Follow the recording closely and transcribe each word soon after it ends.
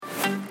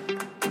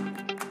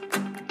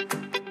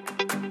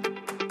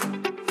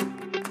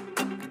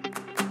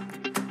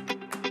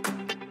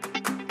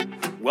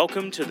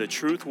Welcome to the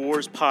Truth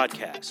Wars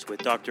podcast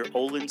with Dr.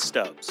 Olin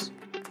Stubbs.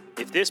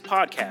 If this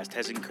podcast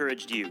has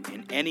encouraged you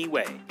in any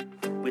way,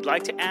 we'd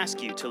like to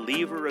ask you to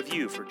leave a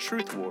review for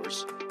Truth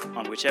Wars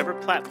on whichever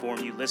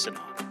platform you listen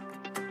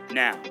on.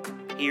 Now,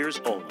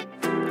 here's Olin.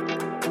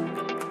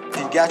 If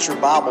you've got your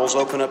Bibles,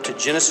 open up to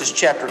Genesis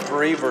chapter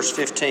 3, verse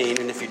 15.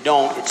 And if you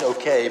don't, it's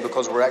okay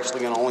because we're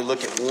actually going to only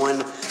look at one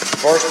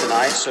verse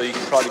tonight, so you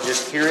can probably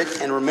just hear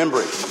it and remember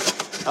it.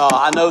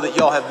 I know that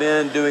y'all have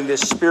been doing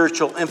this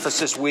spiritual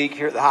emphasis week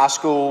here at the high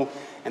school,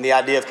 and the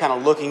idea of kind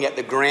of looking at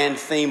the grand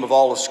theme of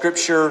all of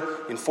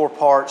Scripture in 4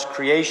 parts.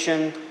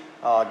 Creation,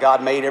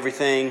 God made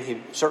everything.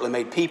 He certainly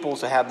made people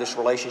to have this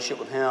relationship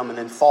with Him. And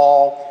then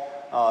fall,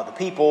 the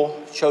people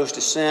chose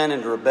to sin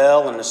and to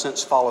rebel and in a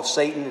sense follow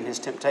Satan and his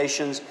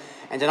temptations.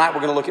 And tonight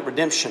we're going to look at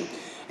redemption.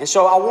 And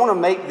so I want to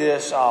make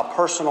this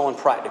personal and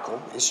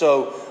practical. And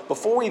so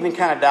before we even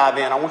kind of dive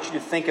in, I want you to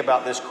think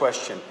about this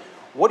question.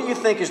 What do you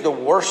think is the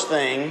worst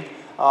thing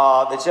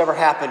that's ever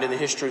happened in the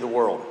history of the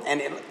world?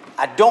 And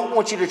I don't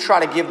want you to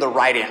try to give the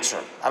right answer.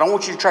 I don't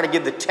want you to try to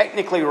give the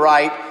technically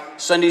right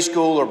Sunday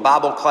school or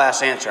Bible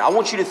class answer. I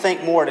want you to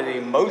think more at an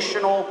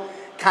emotional,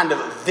 kind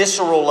of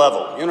visceral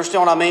level. You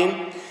understand what I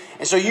mean?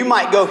 And so you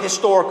might go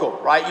historical,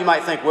 right? You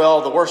might think, well,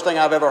 the worst thing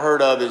I've ever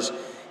heard of is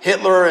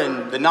Hitler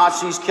and the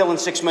Nazis killing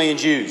 6 million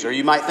Jews. Or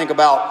you might think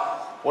about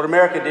what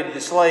America did to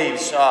the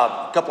slaves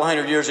a couple of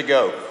hundred years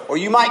ago. Or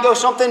you might go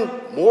something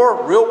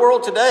more real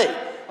world today.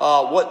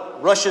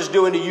 What Russia's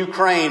doing to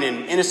Ukraine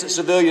and innocent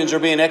civilians are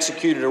being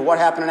executed. Or what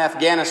happened in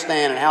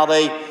Afghanistan and how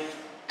they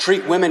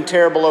treat women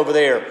terrible over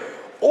there.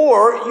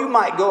 Or you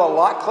might go a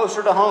lot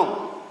closer to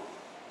home.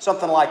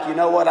 Something like, you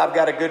know what, I've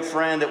got a good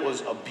friend that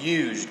was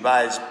abused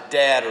by his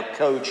dad or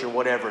coach or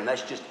whatever. And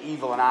that's just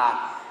evil and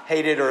I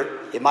hate it. Or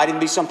it might even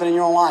be something in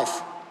your own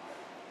life.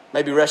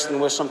 Maybe wrestling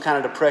with some kind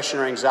of depression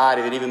or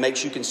anxiety that even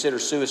makes you consider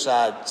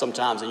suicide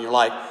sometimes. And you're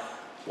like,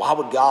 why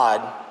would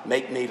God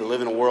make me to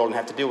live in a world and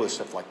have to deal with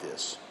stuff like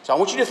this? So I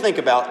want you to think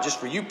about, just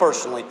for you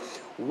personally,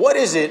 what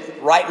is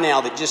it right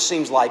now that just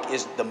seems like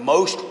is the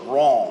most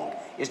wrong,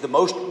 is the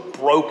most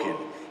broken,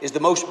 is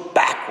the most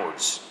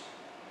backwards,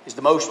 is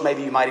the most,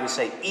 maybe you might even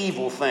say,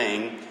 evil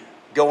thing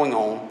going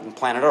on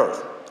planet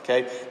Earth?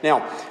 Okay?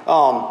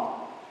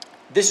 Now,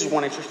 this is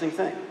one interesting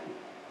thing.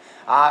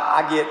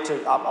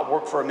 I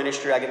work for a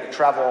ministry, I get to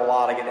travel a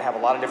lot, I get to have a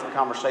lot of different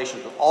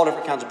conversations with all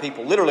different kinds of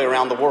people, literally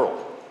around the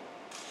world.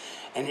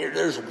 And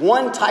there's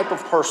one type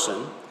of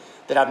person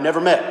that I've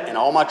never met in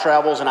all my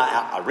travels, and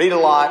I read a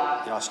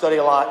lot, I study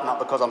a lot, not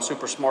because I'm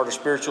super smart or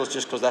spiritual, it's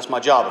just because that's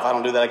my job. If I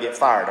don't do that, I get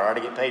fired, or I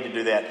get paid to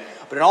do that.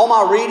 But in all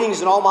my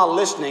readings and all my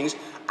listenings,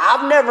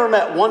 I've never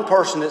met one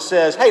person that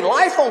says, hey,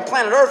 life on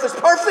planet Earth is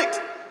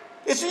perfect.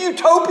 It's a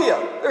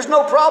utopia. There's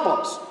no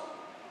problems.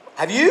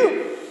 Have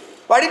you?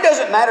 Right? It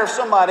doesn't matter if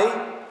somebody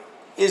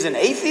is an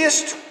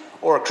atheist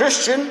or a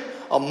Christian,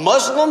 a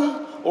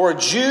Muslim or a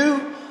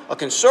Jew, a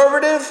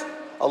conservative,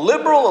 a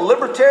liberal, a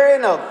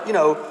libertarian,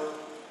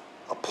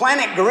 a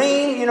planet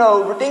green,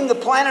 redeem the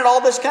planet,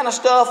 all this kind of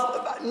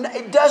stuff.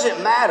 It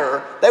doesn't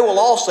matter. They will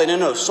all say,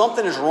 no,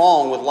 something is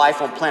wrong with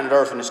life on planet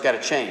Earth and it's got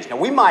to change. Now,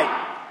 we might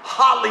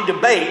hotly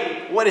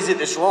debate what is it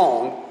that's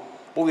wrong,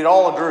 but we'd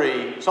all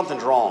agree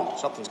something's wrong.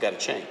 Something's got to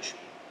change.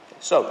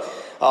 So,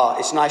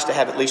 it's nice to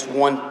have at least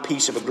one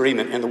piece of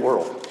agreement in the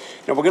world.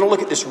 Now, we're going to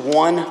look at this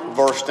one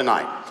verse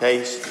tonight, okay?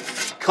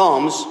 It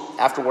comes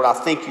after what I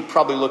think you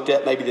probably looked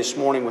at maybe this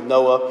morning with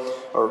Noah,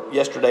 or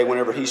yesterday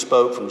whenever he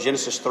spoke from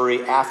Genesis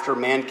 3, after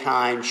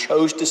mankind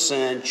chose to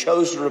sin,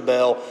 chose to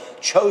rebel,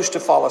 chose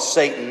to follow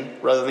Satan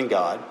rather than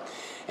God.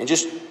 And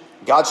just,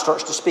 God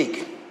starts to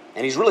speak.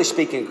 And he's really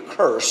speaking a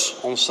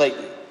curse on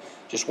Satan.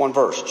 Just one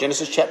verse.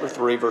 Genesis chapter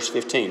 3, verse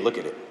 15. Look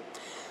at it.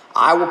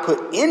 I will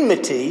put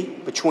enmity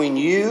between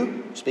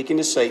you, speaking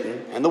to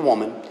Satan, and the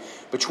woman,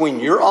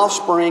 between your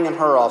offspring and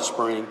her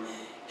offspring.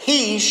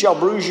 He shall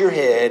bruise your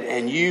head,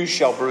 and you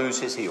shall bruise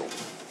his heel.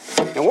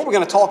 And what we're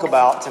going to talk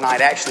about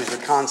tonight actually is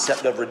the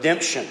concept of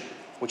redemption,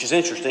 which is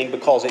interesting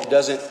because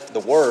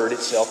the word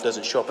itself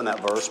doesn't show up in that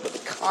verse, but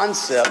the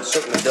concept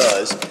certainly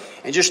does.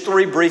 And just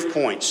 3 brief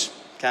points,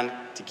 kind of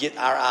to get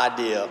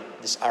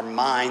our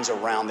minds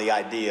around the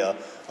idea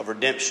of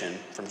redemption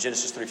from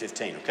Genesis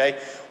 3:15, okay?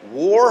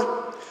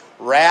 War,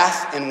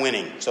 wrath, and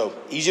winning. So,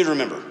 easy to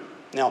remember.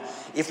 Now,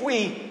 if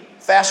we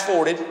fast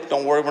forwarded,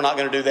 don't worry, we're not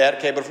going to do that,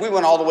 okay? But if we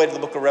went all the way to the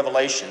book of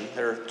Revelation,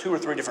 there are 2 or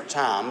 3 different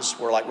times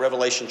where, like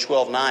Revelation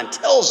 12:9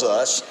 tells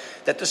us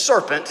that the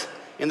serpent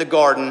in the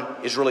garden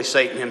is really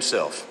Satan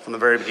himself from the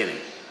very beginning.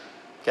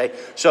 Okay?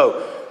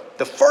 So,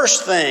 the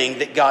first thing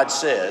that God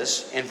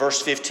says in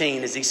verse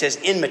 15 is he says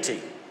enmity.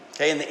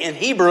 Okay? In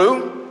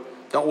Hebrew,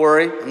 don't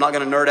worry, I'm not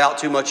going to nerd out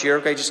too much here,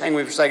 okay? Just hang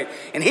with me for a second.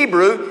 In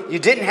Hebrew, you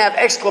didn't have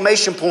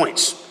exclamation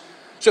points.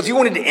 So if you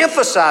wanted to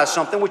emphasize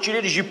something, what you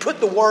did is you put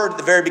the word at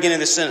the very beginning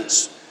of the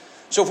sentence.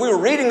 So if we were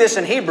reading this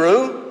in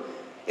Hebrew,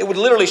 it would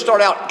literally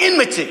start out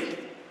enmity.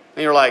 And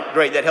you're like,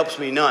 great, that helps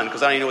me none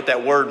because I don't even know what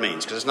that word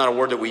means because it's not a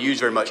word that we use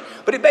very much.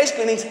 But it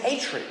basically means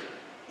hatred.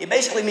 It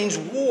basically means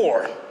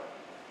war.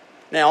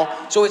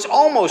 Now, so it's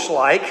almost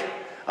like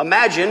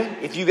Imagine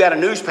if you got a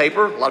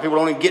newspaper. A lot of people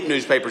don't even get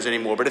newspapers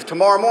anymore. But if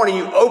tomorrow morning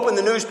you open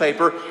the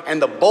newspaper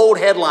and the bold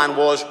headline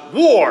was,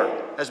 "War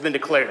has been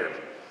declared."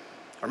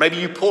 Or maybe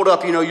you pulled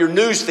up, your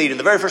news feed and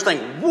the very first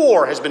thing,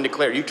 "War has been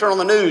declared." You turn on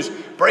the news,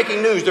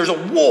 breaking news, there's a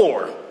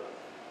war.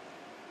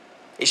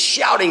 It's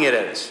shouting it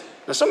at us.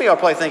 Now some of you are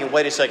probably thinking,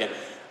 wait a second.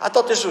 I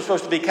thought this was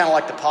supposed to be kind of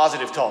like the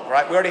positive talk,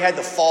 right? We already had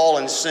the fall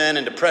and sin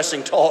and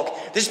depressing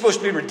talk. This is supposed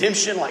to be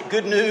redemption, like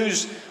good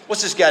news.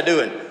 What's this guy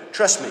doing?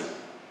 Trust me.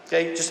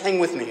 Okay, just hang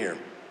with me here.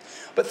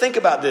 But think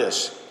about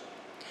this.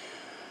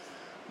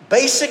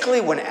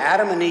 Basically, when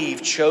Adam and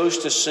Eve chose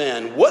to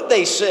sin, what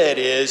they said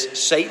is,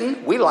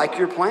 "Satan, we like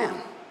your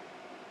plan.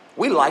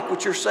 We like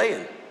what you're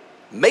saying.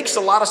 Makes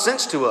a lot of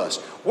sense to us.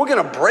 We're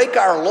going to break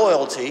our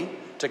loyalty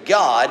to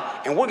God,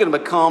 and we're going to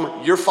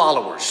become your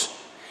followers."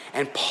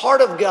 And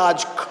part of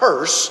God's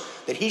curse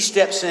that he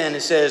steps in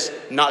and says,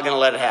 "Not going to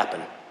let it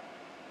happen.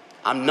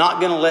 I'm not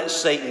going to let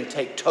Satan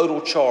take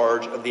total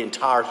charge of the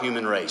entire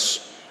human race.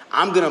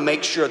 I'm going to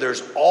make sure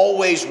there's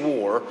always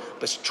war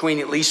between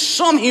at least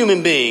some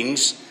human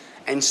beings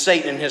and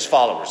Satan and his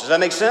followers." Does that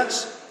make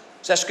sense?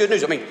 That's good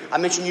news. I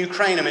mentioned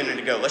Ukraine a minute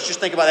ago. Let's just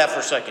think about that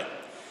for a second.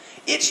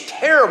 It's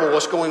terrible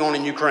what's going on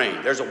in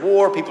Ukraine. There's a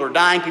war. People are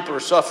dying. People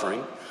are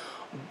suffering.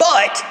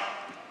 But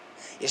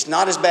it's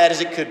not as bad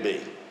as it could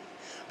be,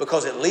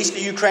 because at least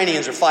the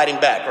Ukrainians are fighting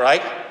back,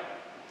 right?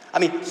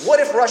 What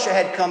if Russia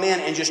had come in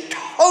and just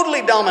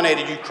totally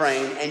dominated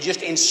Ukraine and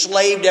just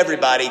enslaved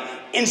everybody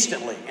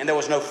instantly and there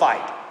was no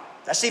fight?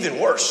 That's even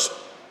worse.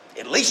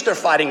 At least they're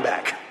fighting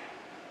back.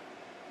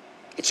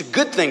 It's a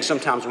good thing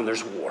sometimes when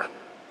there's war,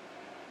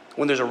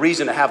 when there's a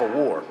reason to have a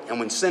war. And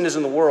when sin is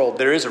in the world,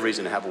 there is a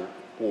reason to have a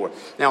war.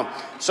 Now,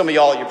 some of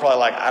y'all, you're probably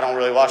like, "I don't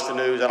really watch the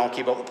news. I don't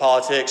keep up with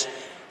politics."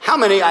 How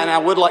many, and I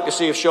would like to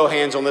see a show of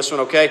hands on this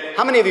one, okay?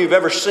 How many of you have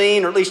ever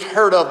seen or at least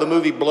heard of the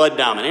movie Blood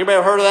Diamond? Anybody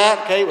ever heard of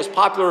that? Okay, it was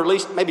popular at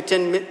least maybe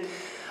 10 minutes.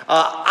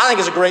 I think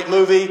it's a great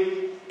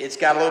movie. It's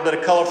got a little bit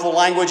of colorful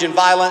language and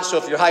violence, so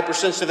if you're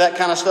hypersensitive to that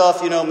kind of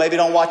stuff, maybe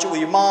don't watch it with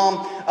your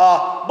mom.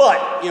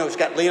 But it's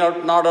got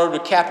Leonardo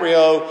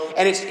DiCaprio,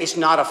 and it's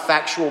not a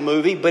factual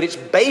movie, but it's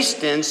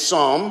based in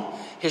some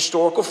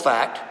historical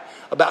fact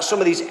about some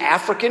of these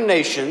African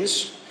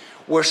nations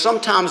where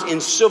sometimes in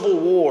civil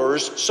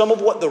wars, some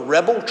of what the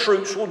rebel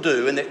troops will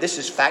do, and this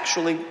is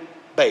factually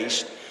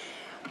based,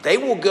 they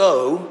will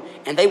go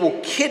and they will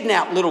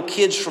kidnap little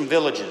kids from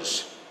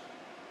villages.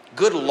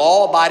 Good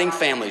law-abiding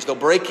families. They'll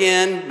break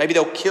in, maybe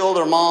they'll kill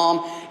their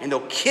mom, and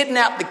they'll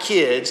kidnap the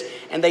kids,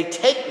 and they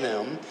take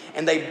them,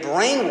 and they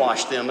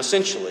brainwash them,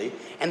 essentially,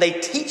 and they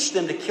teach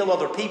them to kill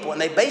other people,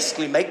 and they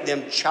basically make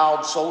them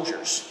child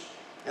soldiers.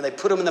 And they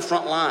put them in the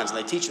front lines, and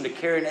they teach them to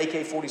carry an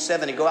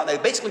AK-47 and go out. They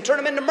basically turn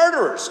them into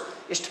murderers.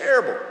 It's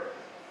terrible.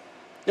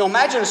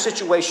 Imagine a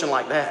situation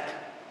like that.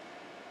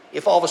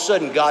 If all of a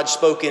sudden God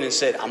spoke in and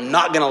said, "I'm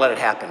not going to let it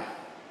happen.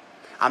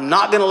 I'm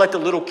not going to let the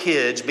little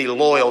kids be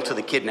loyal to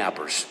the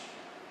kidnappers.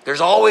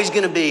 There's always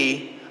going to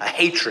be a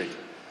hatred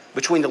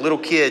between the little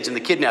kids and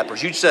the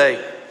kidnappers." You'd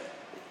say,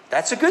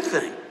 that's a good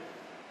thing.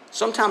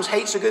 Sometimes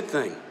hate's a good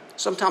thing.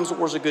 Sometimes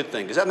war's a good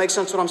thing. Does that make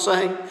sense what I'm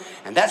saying?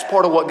 And that's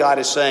part of what God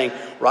is saying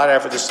right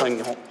after this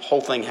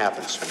whole thing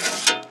happens.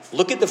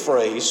 Look at the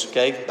phrase,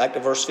 okay, back to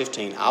verse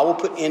 15. "I will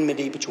put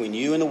enmity between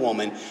you and the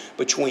woman,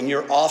 between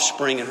your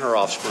offspring and her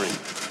offspring."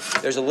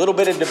 There's a little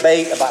bit of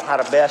debate about how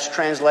to best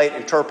translate,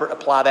 interpret,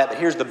 apply that, but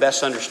here's the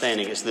best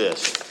understanding is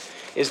this,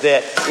 is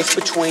that it's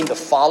between the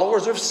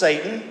followers of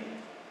Satan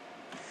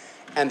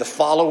and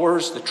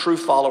the true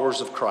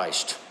followers of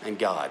Christ and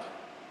God.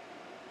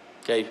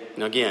 Okay,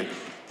 now again,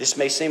 this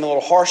may seem a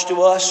little harsh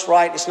to us,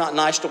 right? It's not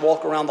nice to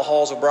walk around the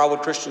halls of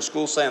Briarwood Christian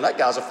School saying, "That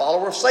guy's a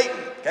follower of Satan,"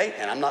 okay?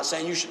 And I'm not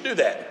saying you should do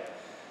that.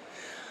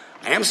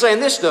 I am saying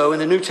this, though, in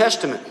the New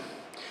Testament.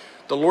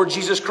 The Lord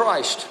Jesus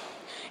Christ,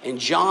 in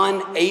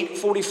John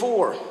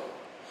 8:44,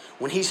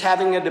 when he's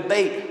having a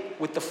debate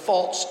with the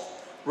false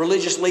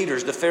religious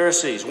leaders, the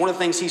Pharisees, one of the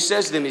things he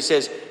says to them, he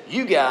says,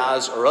 "You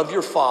guys are of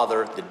your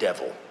father, the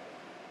devil."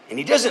 And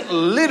he doesn't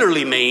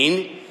literally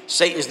mean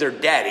Satan's their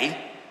daddy,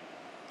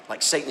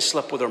 like Satan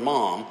slept with her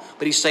mom,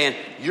 but he's saying,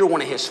 you're one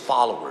of his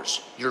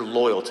followers. You're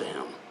loyal to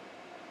him.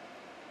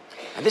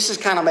 And this is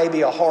kind of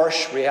maybe a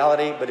harsh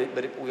reality,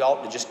 but we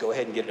ought to just go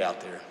ahead and get it out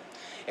there.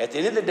 At the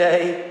end of the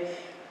day,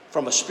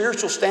 from a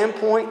spiritual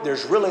standpoint,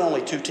 there's really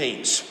only two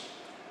teams.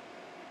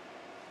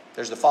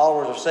 There's the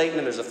followers of Satan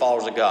and there's the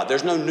followers of God.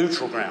 There's no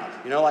neutral ground.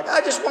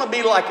 I just want to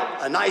be like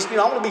a nice, I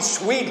want to be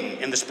Sweden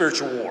in the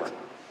spiritual war.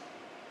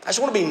 I just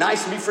want to be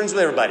nice and be friends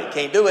with everybody.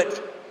 Can't do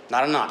it.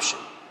 Not an option.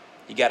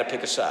 You got to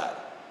pick a side.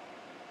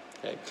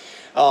 Okay.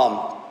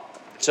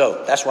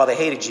 So that's why they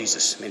hated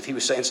Jesus. If he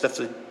was saying stuff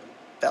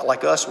that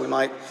like us, we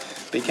might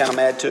be kind of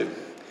mad too.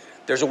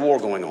 There's a war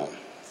going on.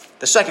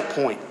 The second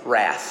point,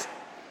 wrath.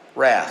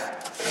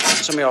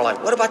 Wrath. Some of you are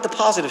like, what about the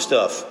positive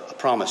stuff? I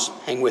promise.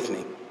 Hang with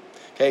me.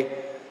 Okay.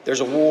 There's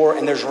a war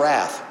and there's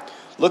wrath.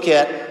 Look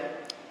at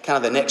kind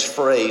of the next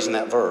phrase in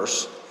that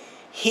verse.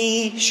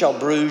 He shall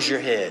bruise your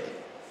head.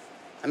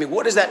 I mean,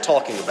 what is that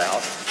talking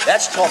about?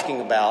 That's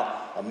talking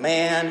about a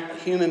man, a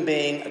human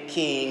being, a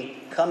king,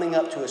 coming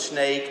up to a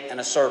snake and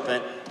a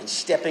serpent and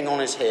stepping on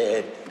his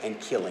head and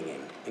killing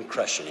him and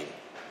crushing him.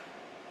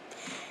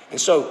 And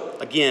so,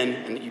 again,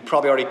 and you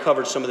probably already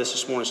covered some of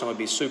this morning, so I'm going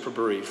to be super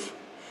brief.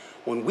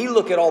 When we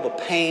look at all the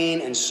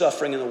pain and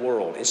suffering in the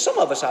world, and some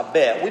of us, I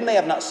bet, we may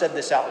have not said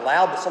this out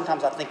loud, but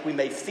sometimes I think we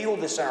may feel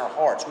this in our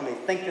hearts. We may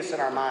think this in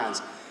our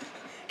minds.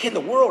 Can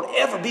the world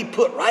ever be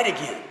put right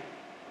again?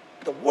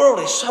 The world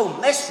is so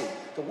messy.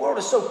 The world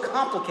is so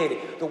complicated.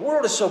 The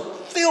world is so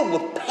filled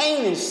with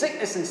pain and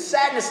sickness and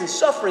sadness and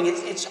suffering.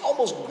 It's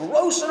almost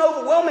gross and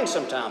overwhelming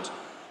sometimes.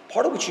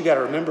 Part of what you got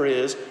to remember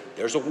is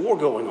there's a war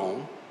going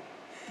on.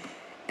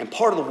 And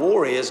part of the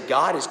war is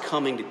God is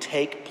coming to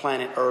take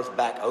planet Earth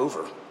back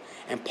over.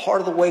 And part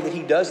of the way that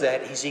he does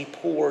that is he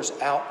pours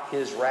out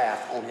his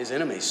wrath on his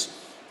enemies.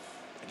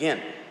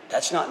 Again,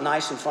 that's not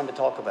nice and fun to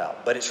talk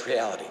about, but it's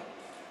reality.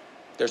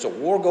 There's a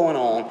war going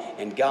on,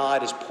 and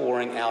God is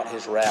pouring out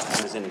his wrath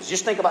on his enemies.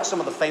 Just think about some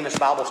of the famous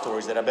Bible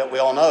stories that I bet we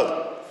all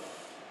know.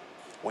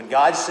 When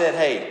God said,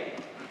 hey,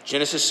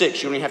 Genesis 6,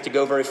 you don't even have to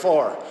go very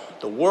far.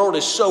 The world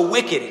is so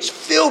wicked, it's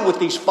filled with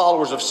these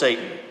followers of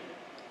Satan.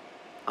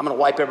 I'm going to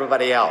wipe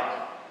everybody out.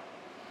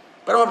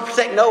 But I'm going to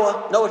protect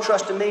Noah. Noah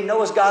trusted me.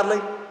 Noah's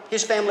godly.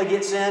 His family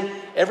gets in.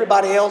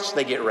 Everybody else,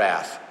 they get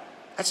wrath.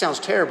 That sounds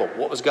terrible.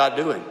 What was God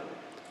doing?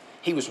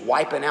 He was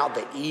wiping out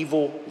the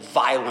evil,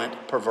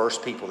 violent, perverse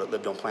people that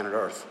lived on planet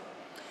Earth.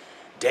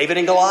 David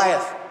and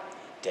Goliath.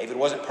 David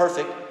wasn't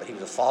perfect, but he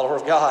was a follower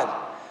of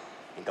God.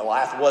 And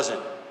Goliath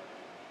wasn't.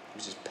 He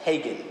was this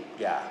pagan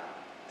guy.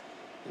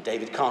 And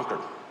David conquered.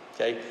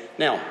 Okay?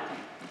 Now,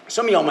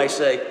 some of y'all may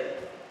say,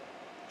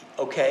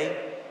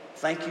 okay,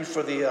 thank you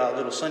for the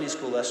little Sunday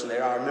school lesson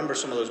there. I remember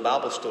some of those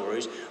Bible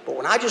stories. But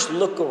when I just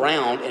look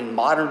around in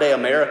modern day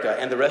America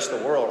and the rest of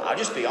the world, I'll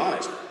just be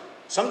honest.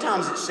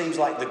 Sometimes it seems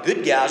like the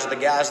good guys are the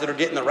guys that are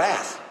getting the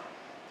wrath.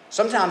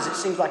 Sometimes it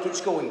seems like it's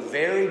going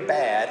very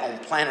bad on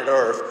planet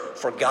Earth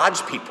for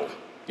God's people.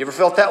 You ever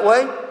felt that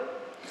way?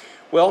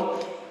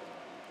 Well,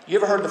 you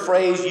ever heard the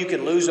phrase, you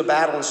can lose a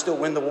battle and still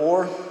win the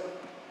war?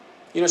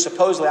 You know,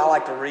 supposedly I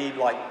like to read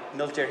like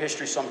military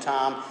history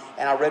sometime,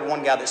 and I read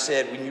one guy that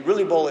said, when you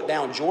really boil it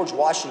down, George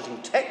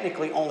Washington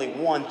technically only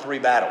won 3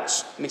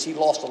 battles. It means he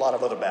lost a lot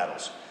of other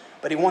battles,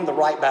 but he won the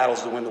right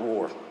battles to win the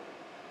war.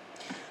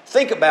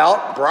 Think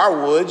about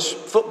Briarwood's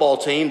football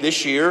team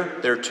this year.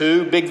 Their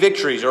 2 big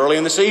victories early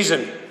in the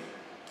season.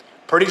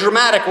 Pretty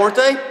dramatic, weren't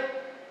they?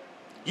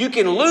 You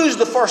can lose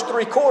the first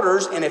 3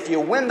 quarters, and if you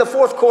win the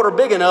 4th quarter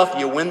big enough,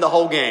 you win the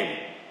whole game.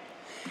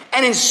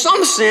 And in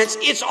some sense,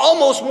 it's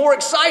almost more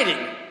exciting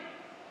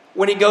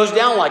when it goes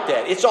down like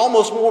that. It's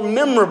almost more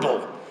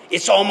memorable.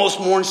 It's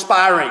almost more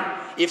inspiring.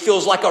 It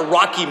feels like a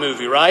Rocky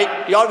movie,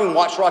 right? Do y'all even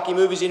watch Rocky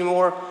movies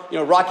anymore? You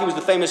know, Rocky was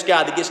the famous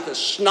guy that gets the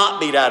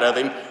snot beat out of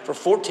him for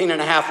 14 and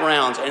a half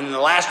rounds, and in the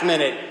last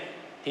minute,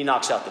 he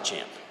knocks out the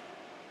champ.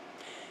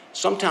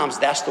 Sometimes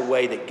that's the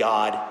way that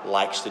God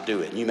likes to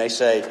do it. And you may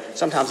say,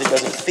 sometimes it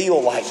doesn't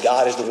feel like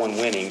God is the one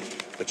winning,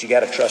 but you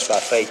got to trust by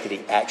faith that he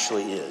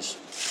actually is.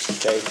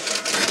 Okay?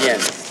 Again,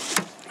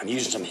 I'm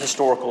using some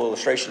historical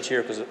illustrations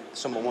here because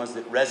some of the ones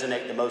that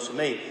resonate the most with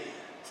me.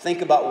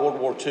 Think about World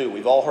War II.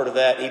 We've all heard of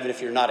that, even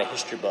if you're not a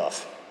history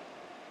buff.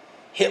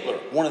 Hitler,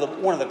 one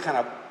of the kind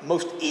of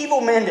most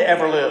evil men to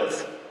ever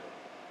live.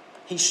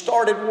 He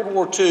started World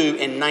War II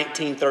in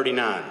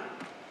 1939.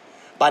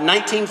 By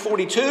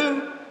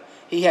 1942,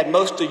 he had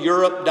most of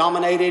Europe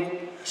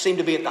dominated, seemed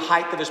to be at the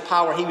height of his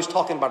power. He was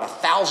talking about a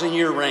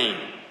 1,000-year reign.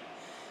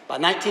 By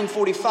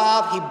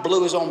 1945, he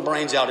blew his own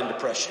brains out in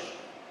depression.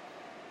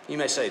 You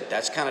may say,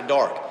 that's kind of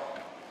dark.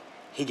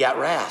 He got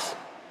wrath.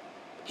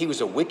 He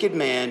was a wicked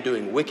man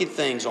doing wicked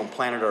things on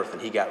planet Earth,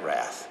 and he got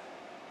wrath.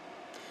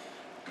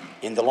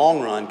 In the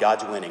long run,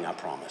 God's winning, I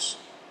promise.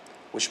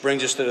 Which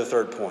brings us to the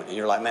 3rd point. And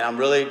you're like, man, I'm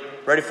really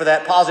ready for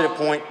that positive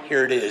point.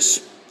 Here it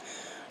is.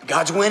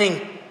 God's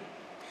winning.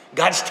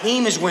 God's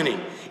team is winning.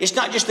 It's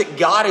not just that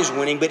God is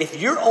winning, but if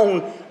you're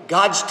on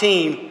God's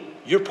team,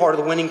 you're part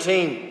of the winning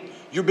team.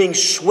 You're being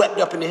swept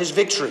up into his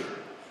victory,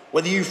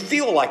 whether you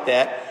feel like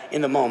that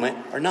in the moment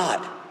or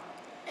not.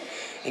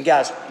 And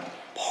guys,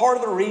 part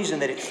of the reason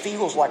that it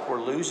feels like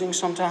we're losing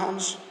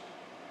sometimes,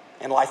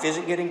 and life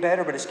isn't getting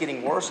better, but it's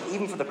getting worse,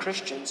 even for the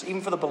Christians,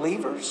 even for the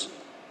believers,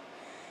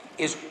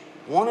 is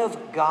one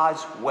of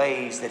God's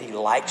ways that he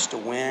likes to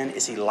win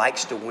is he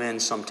likes to win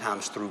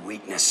sometimes through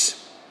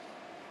weakness.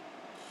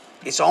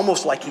 It's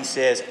almost like he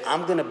says,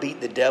 I'm going to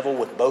beat the devil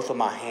with both of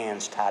my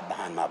hands tied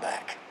behind my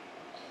back.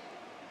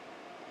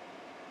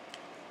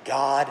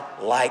 God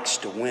likes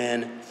to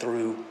win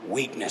through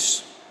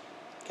weakness.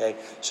 Okay,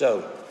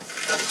 so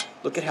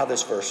look at how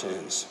this verse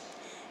ends.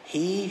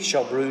 He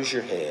shall bruise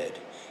your head,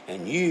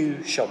 and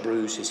you shall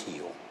bruise his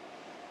heel.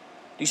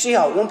 Do you see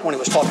how at one point it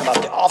was talking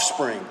about the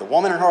offspring, the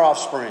woman and her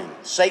offspring,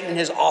 Satan and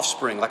his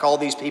offspring, like all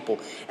these people.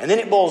 And then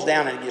it boils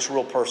down and it gets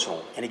real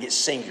personal and it gets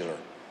singular.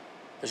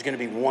 There's going to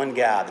be one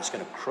guy that's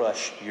going to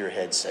crush your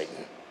head,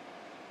 Satan.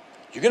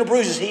 You're going to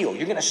bruise his heel.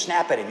 You're going to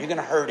snap at him. You're going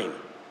to hurt him.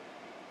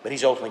 But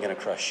he's ultimately going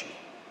to crush you.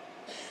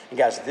 And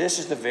guys, this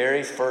is the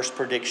very first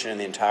prediction in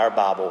the entire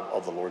Bible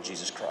of the Lord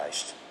Jesus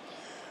Christ.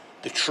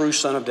 The true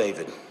Son of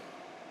David.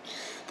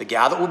 The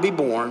guy that would be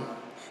born,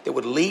 that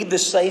would leave the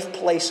safe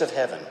place of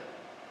heaven,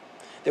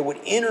 that would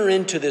enter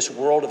into this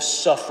world of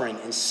suffering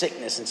and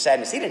sickness and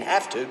sadness. He didn't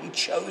have to, he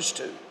chose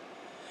to.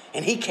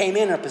 And he came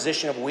in a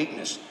position of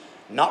weakness,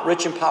 not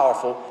rich and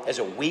powerful, as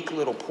a weak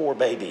little poor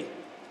baby.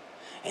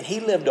 And he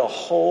lived a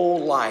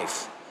whole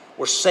life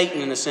where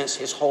Satan, in a sense,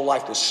 his whole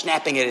life was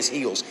snapping at his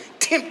heels,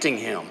 tempting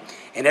him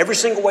in every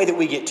single way that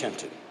we get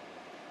tempted.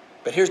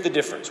 But here's the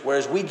difference.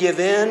 Whereas we give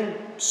in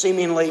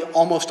seemingly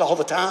almost all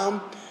the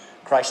time,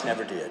 Christ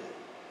never did.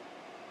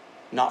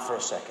 Not for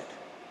a second.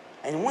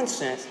 And in one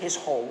sense, his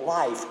whole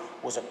life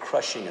was a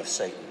crushing of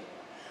Satan,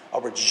 a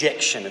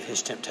rejection of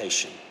his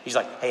temptation. He's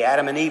like, hey,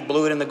 Adam and Eve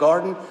blew it in the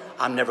garden.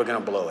 I'm never going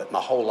to blow it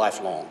my whole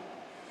life long.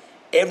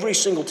 Every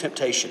single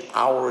temptation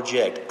I will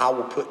reject, I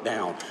will put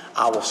down,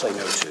 I will say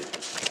no to.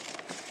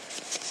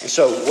 And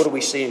so what do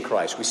we see in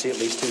Christ? We see at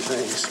least two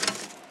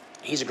things.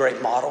 He's a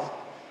great model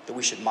that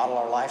we should model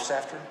our lives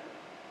after.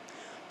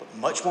 But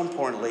much more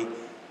importantly,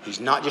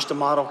 he's not just a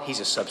model, he's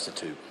a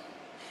substitute.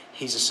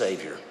 He's a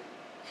Savior.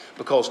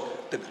 Because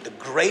the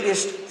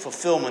greatest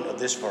fulfillment of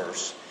this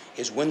verse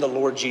is when the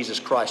Lord Jesus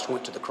Christ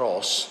went to the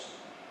cross.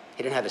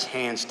 He didn't have his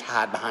hands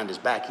tied behind his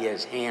back. He had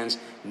his hands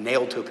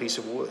nailed to a piece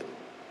of wood.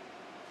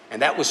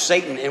 And that was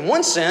Satan, in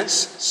one sense,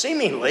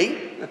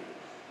 seemingly,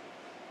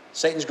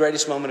 Satan's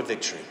greatest moment of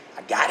victory.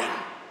 I got him,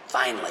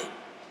 finally.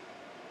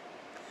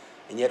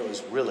 And yet it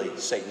was really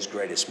Satan's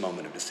greatest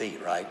moment of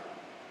defeat, right?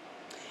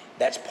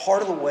 That's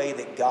part of the way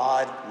that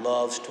God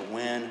loves to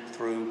win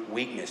through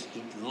weakness.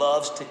 He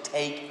loves to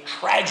take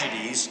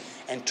tragedies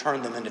and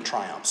turn them into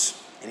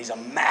triumphs. And he's a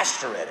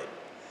master at it.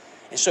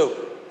 And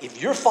so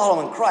if you're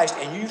following Christ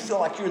and you feel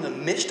like you're in the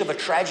midst of a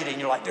tragedy and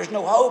you're like, there's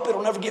no hope,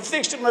 it'll never get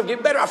fixed, it'll never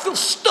get better, I feel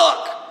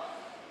stuck.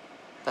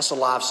 That's a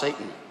lie of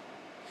Satan.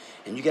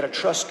 And you got to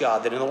trust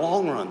God that in the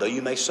long run, though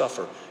you may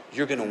suffer,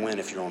 you're going to win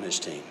if you're on his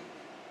team.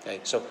 Okay,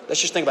 so let's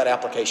just think about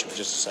application for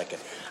just a second.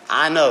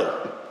 I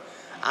know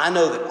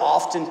that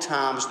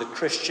oftentimes the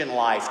Christian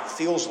life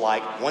feels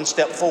like one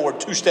step forward,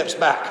 two steps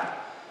back.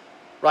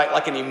 Right?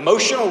 Like an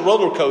emotional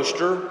roller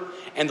coaster,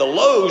 and the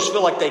lows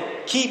feel like they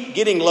keep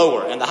getting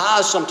lower, and the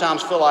highs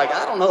sometimes feel like,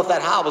 I don't know if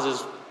that high was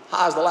as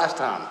high as the last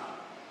time.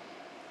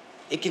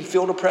 It can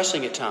feel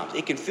depressing at times.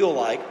 It can feel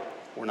like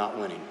we're not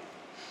winning.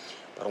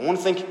 But I want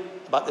to think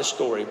about this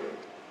story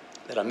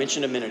that I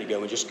mentioned a minute ago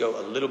and just go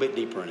a little bit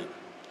deeper in it.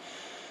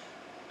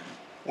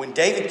 When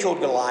David killed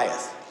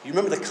Goliath, you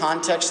remember the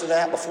context of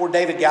that? Before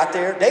David got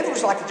there, David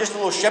was like just a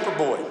little shepherd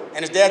boy.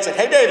 And his dad said,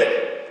 hey,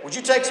 David, would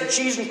you take some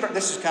cheese and crackers?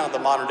 This is kind of the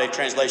modern day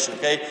translation,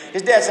 okay?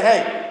 His dad said,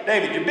 hey,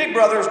 David, your big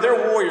brothers,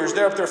 they're warriors.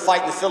 They're up there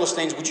fighting the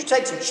Philistines. Would you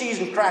take some cheese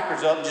and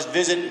crackers up and just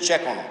visit and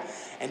check on them?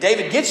 And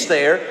David gets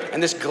there,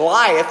 and this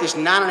Goliath, this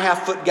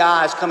 9.5-foot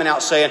guy is coming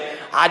out saying,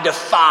 I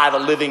defy the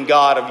living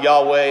God of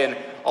Yahweh and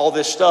all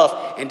this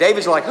stuff. And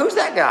David's like, who's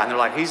that guy? And they're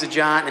like, he's a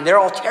giant. And they're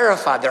all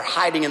terrified. They're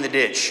hiding in the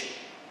ditch.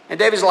 And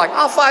David's like,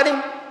 I'll fight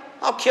him.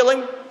 I'll kill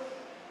him.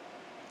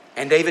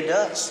 And David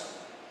does.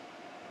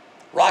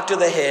 Rock to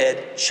the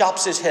head,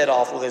 chops his head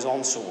off with his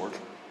own sword.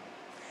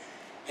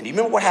 And do you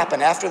remember what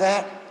happened after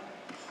that?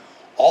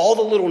 All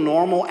the little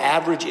normal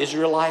average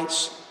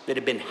Israelites that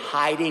had been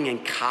hiding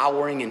and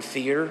cowering in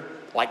fear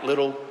like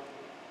little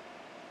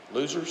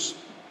losers,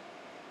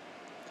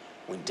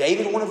 when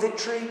David won a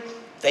victory,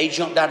 they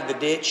jumped out of the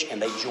ditch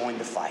and they joined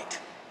the fight.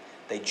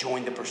 They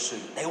joined the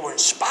pursuit. They were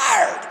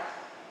inspired.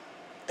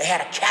 They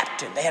had a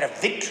captain. They had a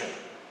victor.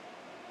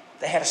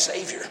 They had a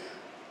savior,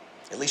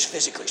 at least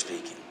physically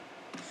speaking.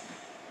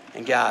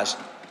 And guys,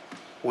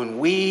 when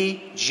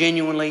we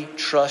genuinely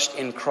trust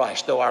in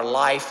Christ, though our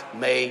life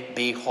may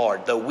be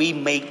hard, though we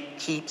may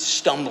keep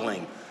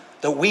stumbling,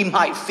 though we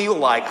might feel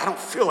like, I don't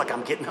feel like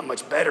I'm getting that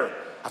much better.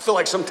 I feel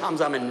like sometimes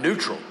I'm in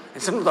neutral,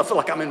 and sometimes I feel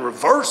like I'm in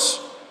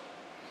reverse.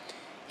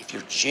 If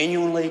you're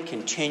genuinely,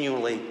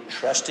 continually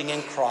trusting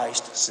in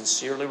Christ,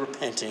 sincerely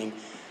repenting,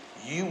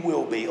 you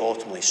will be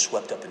ultimately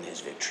swept up in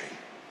his victory.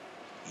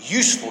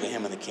 Useful to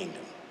him in the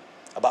kingdom,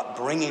 about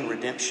bringing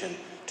redemption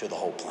to the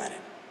whole planet.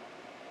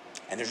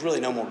 And there's really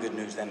no more good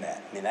news than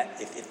that. I mean,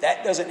 if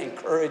that doesn't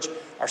encourage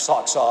our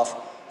socks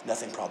off,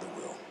 nothing probably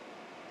will.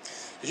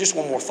 There's just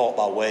one more thought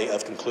by way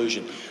of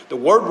conclusion. The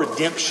word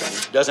redemption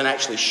doesn't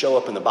actually show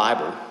up in the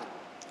Bible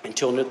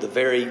until near the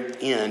very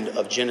end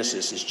of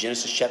Genesis. It's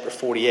Genesis chapter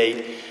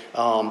 48.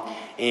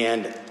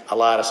 And I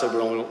lied. I said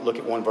we're only look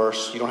at one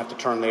verse. You don't have to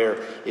turn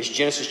there. It's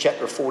Genesis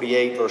chapter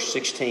 48, verse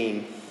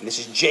 16. And this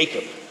is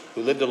Jacob,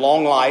 who lived a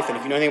long life. And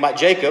if you know anything about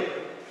Jacob,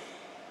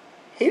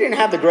 he didn't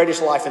have the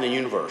greatest life in the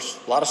universe.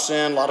 A lot of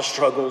sin, a lot of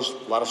struggles,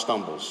 a lot of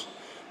stumbles.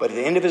 But at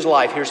the end of his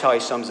life, here's how he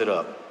sums it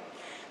up.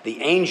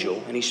 The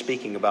angel, and he's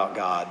speaking about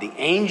God, the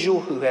angel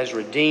who has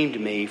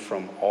redeemed me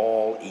from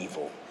all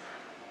evil.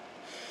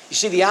 You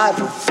see, the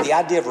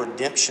idea of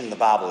redemption in the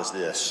Bible is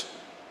this.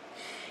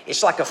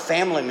 It's like a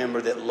family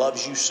member that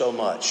loves you so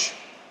much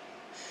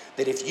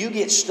that if you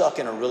get stuck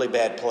in a really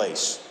bad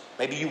place,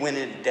 maybe you went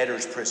into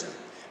debtor's prison,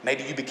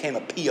 maybe you became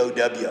a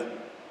POW,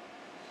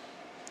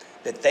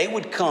 that they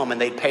would come and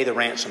they'd pay the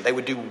ransom. They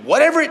would do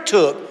whatever it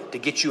took to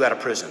get you out of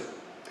prison,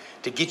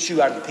 to get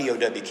you out of the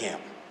POW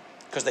camp,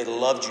 because they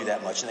loved you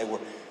that much and they were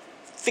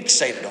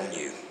fixated on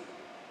you.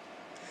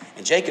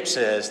 And Jacob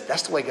says,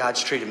 that's the way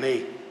God's treated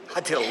me. I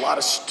did a lot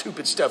of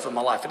stupid stuff in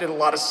my life. I did a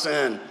lot of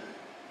sin.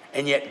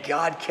 And yet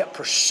God kept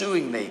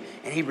pursuing me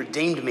and he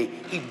redeemed me.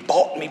 He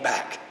bought me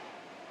back.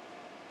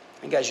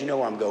 And guys, you know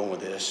where I'm going with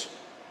this.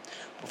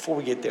 Before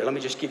we get there, let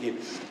me just give you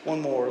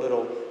one more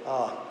little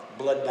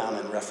Blood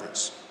Diamond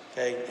reference.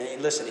 Okay?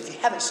 And listen, if you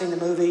haven't seen the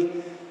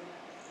movie,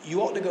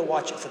 you ought to go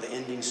watch it for the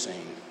ending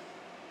scene.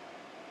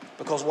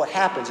 Because what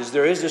happens is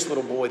there is this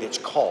little boy that's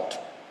caught.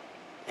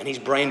 And he's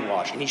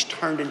brainwashed. And he's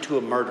turned into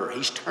a murderer.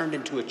 He's turned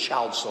into a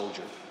child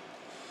soldier.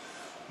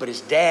 But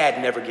his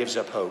dad never gives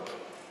up hope.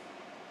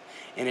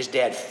 And his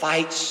dad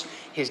fights.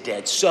 His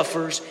dad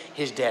suffers.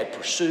 His dad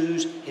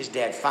pursues. His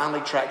dad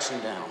finally tracks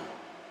him down.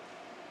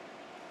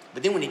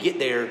 But then when he get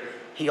there,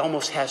 he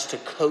almost has to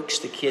coax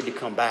the kid to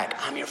come back.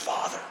 I'm your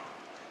father.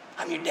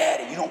 I'm your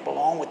daddy. You don't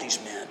belong with these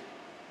men.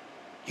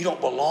 You don't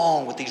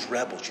belong with these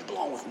rebels. You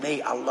belong with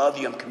me. I love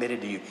you. I'm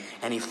committed to you.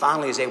 And he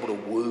finally is able to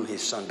woo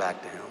his son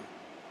back to him.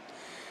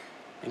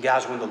 And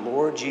guys, when the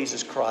Lord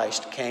Jesus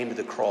Christ came to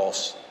the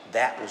cross,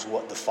 that was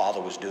what the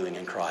Father was doing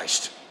in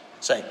Christ.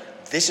 Saying,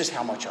 this is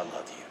how much I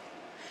love you.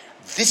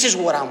 This is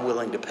what I'm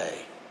willing to pay.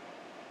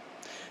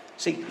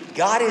 See,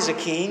 God is a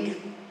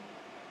king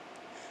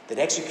that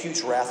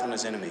executes wrath on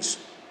his enemies.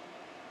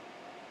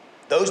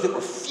 Those that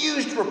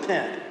refuse to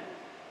repent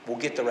will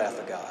get the wrath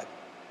of God.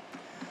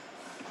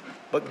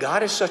 But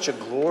God is such a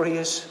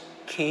glorious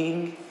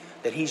king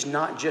that he's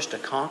not just a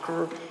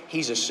conqueror,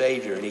 he's a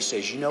savior. And he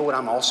says, you know what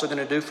I'm also going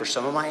to do for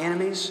some of my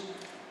enemies?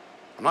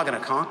 I'm not going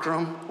to conquer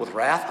them with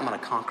wrath. I'm going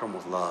to conquer them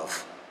with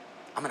love.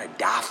 I'm going to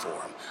die for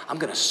them. I'm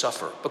going to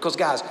suffer. Because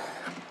guys,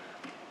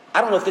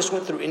 I don't know if this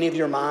went through any of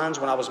your minds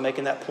when I was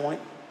making that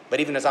point, but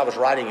even as I was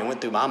writing, it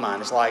went through my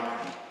mind. It's like,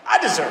 I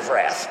deserve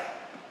wrath.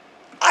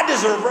 I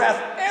deserve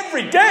wrath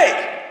every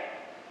day.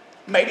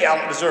 Maybe I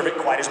don't deserve it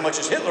quite as much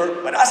as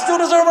Hitler, but I still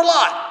deserve a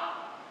lot.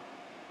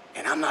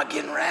 And I'm not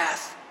getting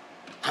wrath.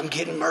 I'm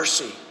getting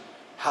mercy.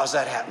 How's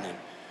that happening?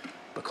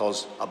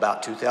 Because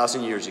about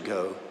 2,000 years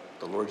ago,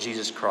 the Lord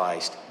Jesus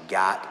Christ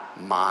got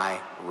my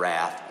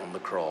wrath on the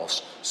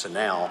cross. So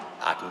now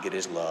I can get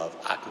his love.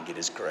 I can get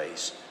his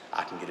grace.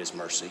 I can get his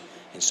mercy.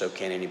 And so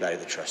can anybody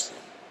that trusts him.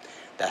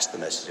 That's the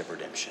message of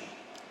redemption.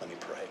 Let me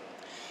pray.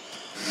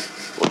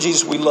 Lord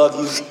Jesus, we love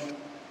you.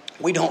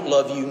 We don't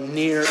love you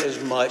near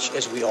as much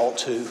as we ought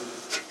to.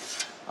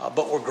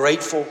 But we're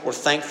grateful. We're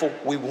thankful.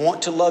 We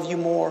want to love you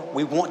more.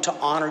 We want to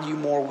honor you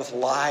more with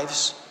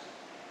lives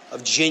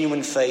of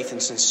genuine faith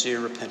and sincere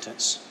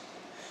repentance.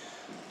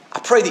 I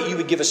pray that you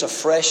would give us a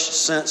fresh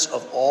sense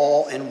of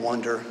awe and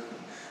wonder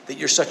that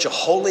you're such a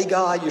holy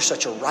God, you're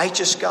such a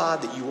righteous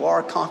God, that you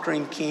are a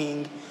conquering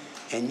king,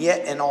 and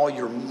yet in all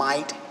your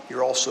might,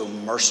 you're also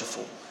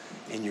merciful,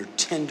 and you're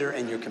tender,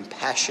 and you're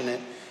compassionate,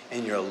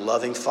 and you're a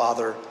loving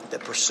Father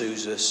that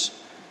pursues us.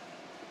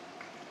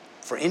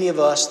 For any of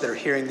us that are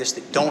hearing this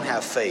that don't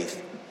have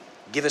faith,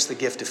 give us the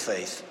gift of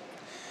faith.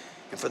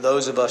 And for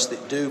those of us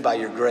that do, by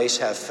your grace,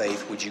 have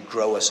faith, would you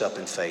grow us up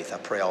in faith? I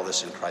pray all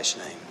this in Christ's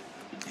name.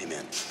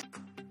 Amen.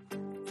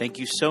 Thank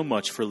you so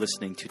much for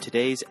listening to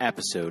today's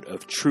episode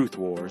of Truth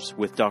Wars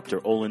with Dr.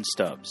 Olin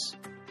Stubbs.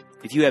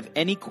 If you have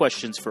any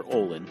questions for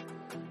Olin,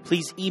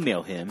 please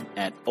email him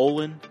at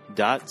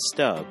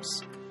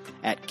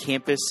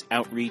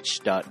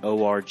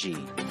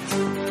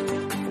olin.stubbs@campusoutreach.org.